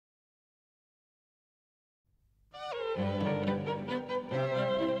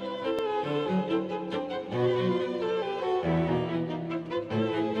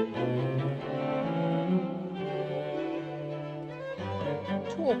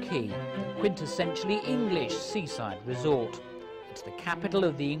Torquay, the quintessentially English seaside resort. It's the capital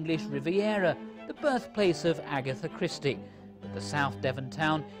of the English Riviera, the birthplace of Agatha Christie. But the South Devon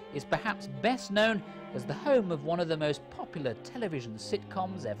town is perhaps best known as the home of one of the most popular television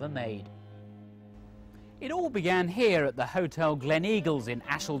sitcoms ever made. It all began here at the Hotel Gleneagles in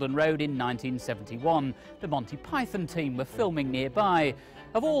Ashildon Road in 1971. The Monty Python team were filming nearby.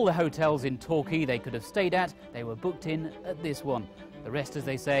 Of all the hotels in Torquay they could have stayed at, they were booked in at this one. The rest, as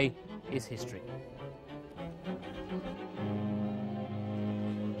they say, is history.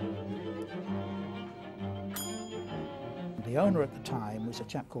 The owner at the time was a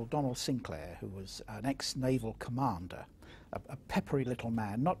chap called Donald Sinclair, who was an ex-naval commander, a peppery little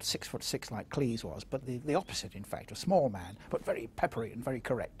man, not 6'6" like Cleese was, but the opposite, in fact, a small man, but very peppery and very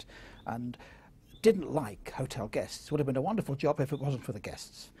correct, and didn't like hotel guests. Would have been a wonderful job if it wasn't for the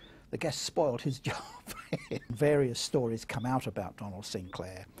guests. The guests spoiled his job. Various stories come out about Donald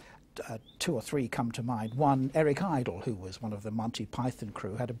Sinclair. 2 or 3 come to mind. One, Eric Idle, who was one of the Monty Python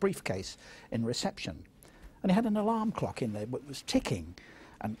crew, had a briefcase in reception. And he had an alarm clock in there that was ticking.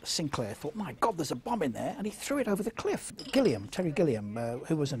 And Sinclair thought, my God, there's a bomb in there, and he threw it over the cliff. Terry Gilliam,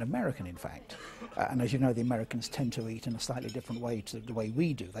 who was an American, in fact, and as you know, the Americans tend to eat in a slightly different way to the way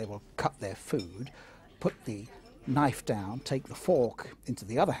we do. They will cut their food, put the knife down, take the fork into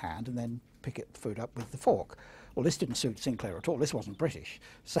the other hand, and then pick the food up with the fork. Well, this didn't suit Sinclair at all. This wasn't British.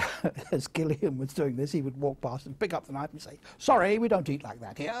 So as Gilliam was doing this, he would walk past and pick up the knife and say, sorry, we don't eat like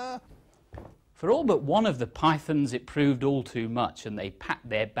that here. For all but one of the Pythons, it proved all too much, and they packed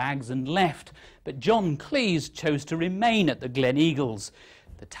their bags and left. But John Cleese chose to remain at the Gleneagles.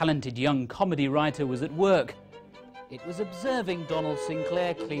 The talented young comedy writer was at work. It was observing Donald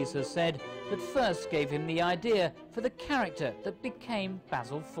Sinclair, Cleese has said, that first gave him the idea for the character that became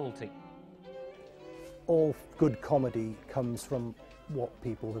Basil Fawlty. All good comedy comes from what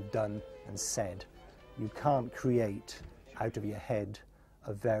people have done and said. You can't create out of your head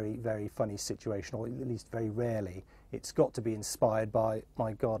a very, very funny situation, or at least very rarely. It's got to be inspired by,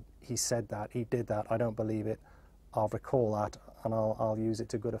 my God, he said that, he did that, I don't believe it, I'll recall that and I'll use it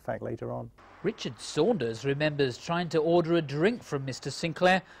to good effect later on. Richard Saunders remembers trying to order a drink from Mr.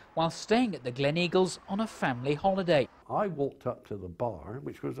 Sinclair while staying at the Gleneagles on a family holiday. I walked up to the bar,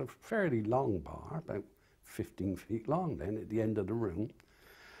 which was a fairly long bar, about 15 feet long then, at the end of the room.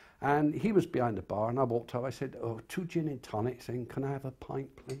 And he was behind the bar, and I walked up. I said, oh, 2 gin and tonics, saying, can I have a pint,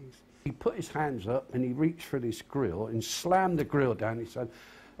 please? He put his hands up, and he reached for this grill and slammed the grill down. He said,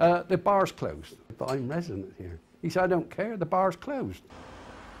 the bar's closed. But I'm resident here. He said, I don't care, the bar's closed.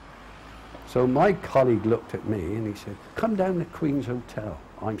 So my colleague looked at me, and he said, come down to Queen's Hotel.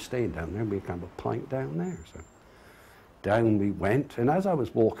 I'm staying down there, and we can have a pint down there. So down we went, and as I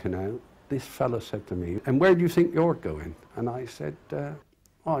was walking out, this fella said to me, and where do you think you're going? And I said,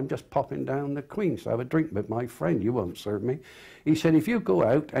 oh, I'm just popping down the Queen's to have a drink with my friend. You won't serve me. He said, if you go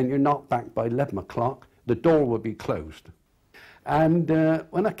out and you're not back by 11 o'clock, the door will be closed. And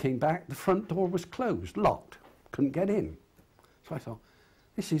when I came back, the front door was closed, locked. Couldn't get in. So I thought,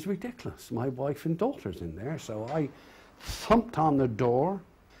 this is ridiculous. My wife and daughter's in there. So I thumped on the door.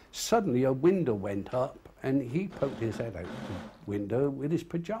 Suddenly a window went up, and he poked his head out the window with his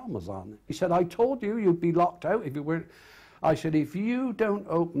pajamas on. He said, I told you you'd be locked out if you weren't. I said, if you don't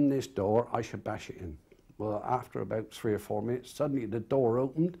open this door, I should bash it in. Well, after about 3 or 4 minutes, suddenly the door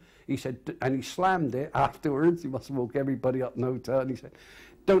opened. He said, and he slammed it afterwards. He must have woke everybody up in the hotel. And he said,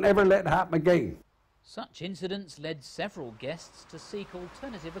 don't ever let it happen again. Such incidents led several guests to seek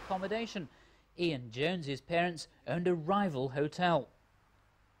alternative accommodation. Ian Jones's parents owned a rival hotel.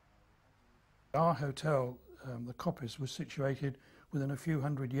 Our hotel, the Coppice, was situated within a few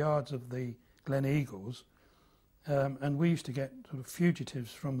hundred yards of the Gleneagles. And we used to get sort of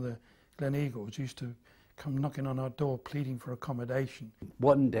fugitives from the Gleneagles, used to come knocking on our door pleading for accommodation.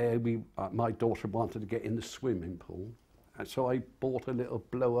 One day my daughter wanted to get in the swimming pool, and so I bought a little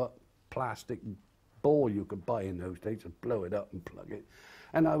blow-up plastic ball you could buy in those days to blow it up and plug it.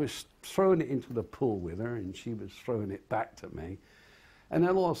 And I was throwing it into the pool with her, and she was throwing it back to me. And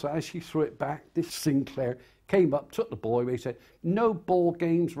then also, as she threw it back, this Sinclair came up, took the ball away, said, no ball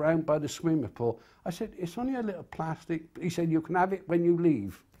games round by the swimming pool. I said, it's only a little plastic. He said, you can have it when you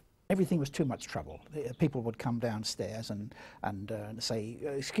leave. Everything was too much trouble. People would come downstairs and say,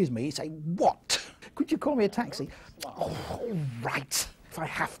 excuse me, say, what? Could you call me a taxi? Oh, all right, if I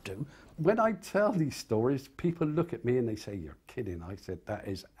have to. When I tell these stories, people look at me and they say, you're kidding. I said, that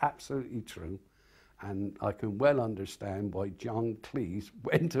is absolutely true. And I can well understand why John Cleese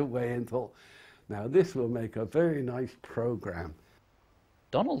went away and thought, now this will make a very nice programme.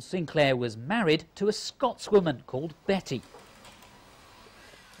 Donald Sinclair was married to a Scotswoman called Betty.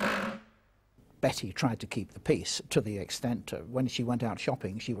 Betty tried to keep the peace to the extent when she went out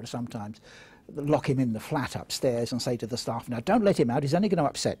shopping, she would sometimes lock him in the flat upstairs and say to the staff, now don't let him out, he's only going to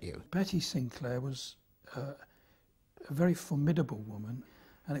upset you. Betty Sinclair was a very formidable woman,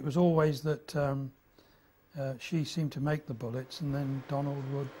 and it was always that she seemed to make the bullets and then Donald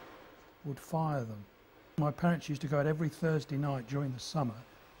would fire them. My parents used to go out every Thursday night during the summer.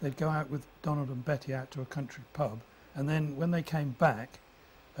 They'd go out with Donald and Betty out to a country pub, and then when they came back,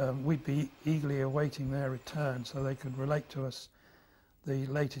 we'd be eagerly awaiting their return so they could relate to us the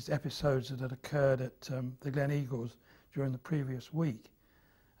latest episodes that had occurred at the Gleneagles during the previous week.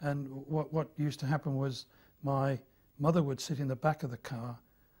 And what used to happen was my mother would sit in the back of the car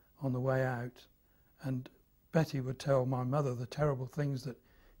on the way out, and Betty would tell my mother the terrible things that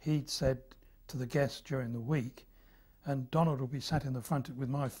he'd said to the guests during the week, and Donald would be sat in the front with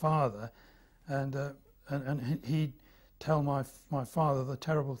my father, and he'd tell my father the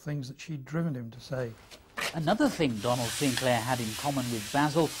terrible things that she'd driven him to say. Another thing Donald Sinclair had in common with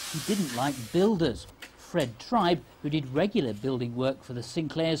Basil, he didn't like builders. Fred Tribe, who did regular building work for the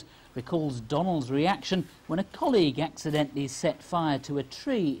Sinclairs, recalls Donald's reaction when a colleague accidentally set fire to a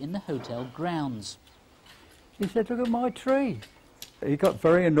tree in the hotel grounds. He said, look at my tree. He got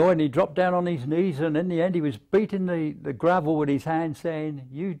very annoyed and he dropped down on his knees, and in the end he was beating the gravel with his hand saying,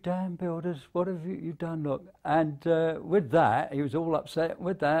 you damn builders, what have you done, look? And with that, he was all upset.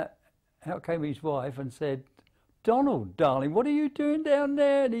 With that, out came his wife and said, Donald, darling, what are you doing down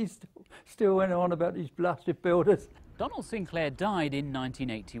there? And he still went on about these blasted builders. Donald Sinclair died in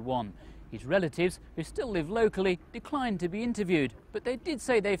 1981. His relatives, who still live locally, declined to be interviewed, but they did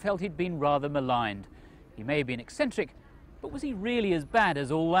say they felt he'd been rather maligned. He may have been eccentric, but was he really as bad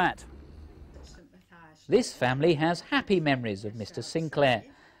as all that? This family has happy memories of Mr. Sinclair.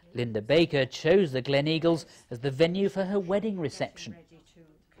 Linda Baker chose the Gleneagles as the venue for her wedding reception.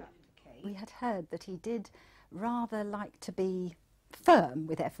 We had heard that he did rather like to be firm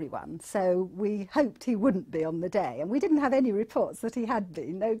with everyone, so we hoped he wouldn't be on the day, and we didn't have any reports that he had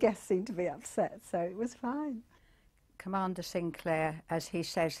been. No guests seemed to be upset, so it was fine. Commander Sinclair, as he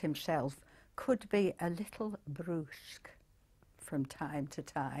says himself, could be a little brusque from time to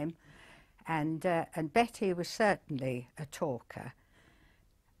time, and Betty was certainly a talker.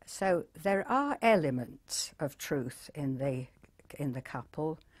 So there are elements of truth in the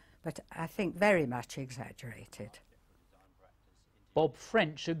couple, but I think very much exaggerated. Bob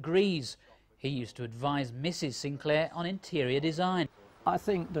French agrees. He used to advise Mrs. Sinclair on interior design. I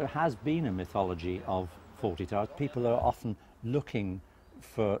think there has been a mythology of Fawlty Towers. People are often looking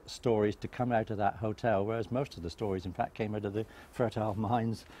for stories to come out of that hotel, whereas most of the stories, in fact, came out of the fertile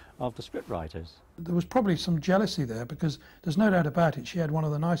minds of the scriptwriters. There was probably some jealousy there, because there's no doubt about it, she had one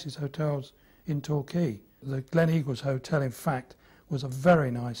of the nicest hotels in Torquay. The Gleneagles Hotel, in fact, was a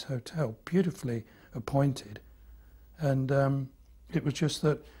very nice hotel, beautifully appointed, and it was just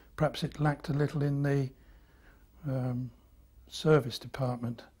that perhaps it lacked a little in the service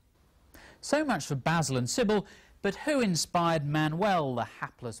department. So much for Basil and Sybil, but who inspired Manuel, the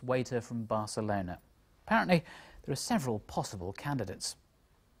hapless waiter from Barcelona? Apparently, there are several possible candidates.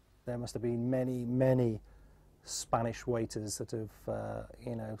 There must have been many, many Spanish waiters that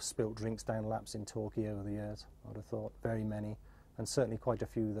have, spilt drinks down laps in Torquay over the years. I would have thought very many, and certainly quite a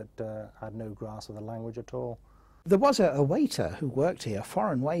few that had no grasp of the language at all. There was a waiter who worked here, a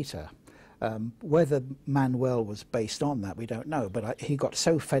foreign waiter. Whether Manuel was based on that, we don't know, but he got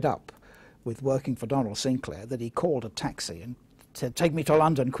so fed up with working for Donald Sinclair that he called a taxi and said, take me to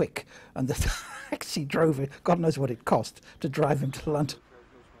London quick. And the taxi drove it, God knows what it cost, to drive him to London.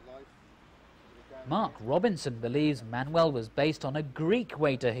 Mark Robinson believes Manuel was based on a Greek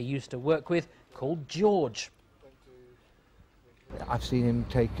waiter he used to work with called George. I've seen him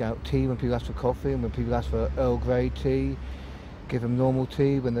take out tea when people ask for coffee, and when people ask for Earl Grey tea, give them normal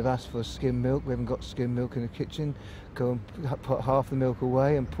tea. When they've asked for skim milk, we haven't got skim milk in the kitchen, go and put half the milk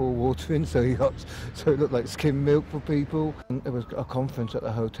away and pour water in so it looked like skim milk for people. And there was a conference at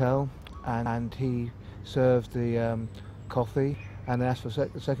the hotel, and he served the coffee, and they asked for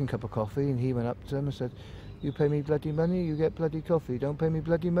the second cup of coffee, and he went up to them and said, you pay me bloody money, you get bloody coffee. Don't pay me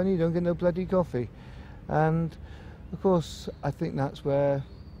bloody money, you don't get no bloody coffee. And of course, I think that's where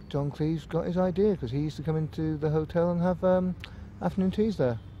John Cleese got his idea, because he used to come into the hotel and have afternoon teas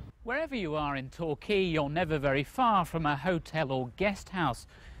there. Wherever you are in Torquay, you're never very far from a hotel or guest house.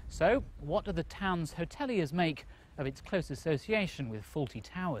 So, what do the town's hoteliers make of its close association with Fawlty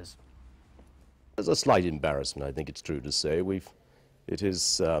Towers? There's a slight embarrassment, I think it's true to say. It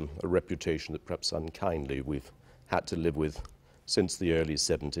is a reputation that perhaps unkindly we've had to live with since the early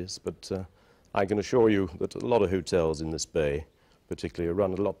 70s, but I can assure you that a lot of hotels in this bay particularly are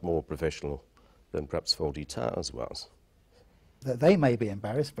run a lot more professional than perhaps Fawlty Towers was. They may be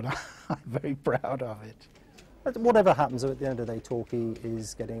embarrassed, but I'm very proud of it. But whatever happens, at the end of the day, Torquay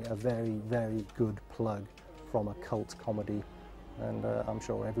is getting a very, very good plug from a cult comedy, and I'm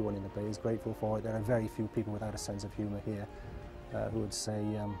sure everyone in the bay is grateful for it. There are very few people without a sense of humour here who would say,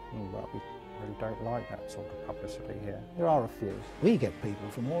 well, we really don't like that sort of publicity here. There are a few. We get people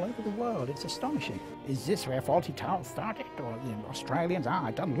from all over the world. It's astonishing. Is this where Fawlty Towers started? Or Australians?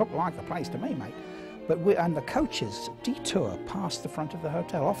 It doesn't look like the place to me, mate. But and the coaches detour past the front of the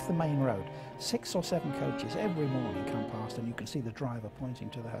hotel, off the main road. 6 or 7 coaches every morning come past, and you can see the driver pointing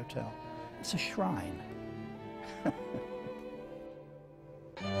to the hotel. It's a shrine.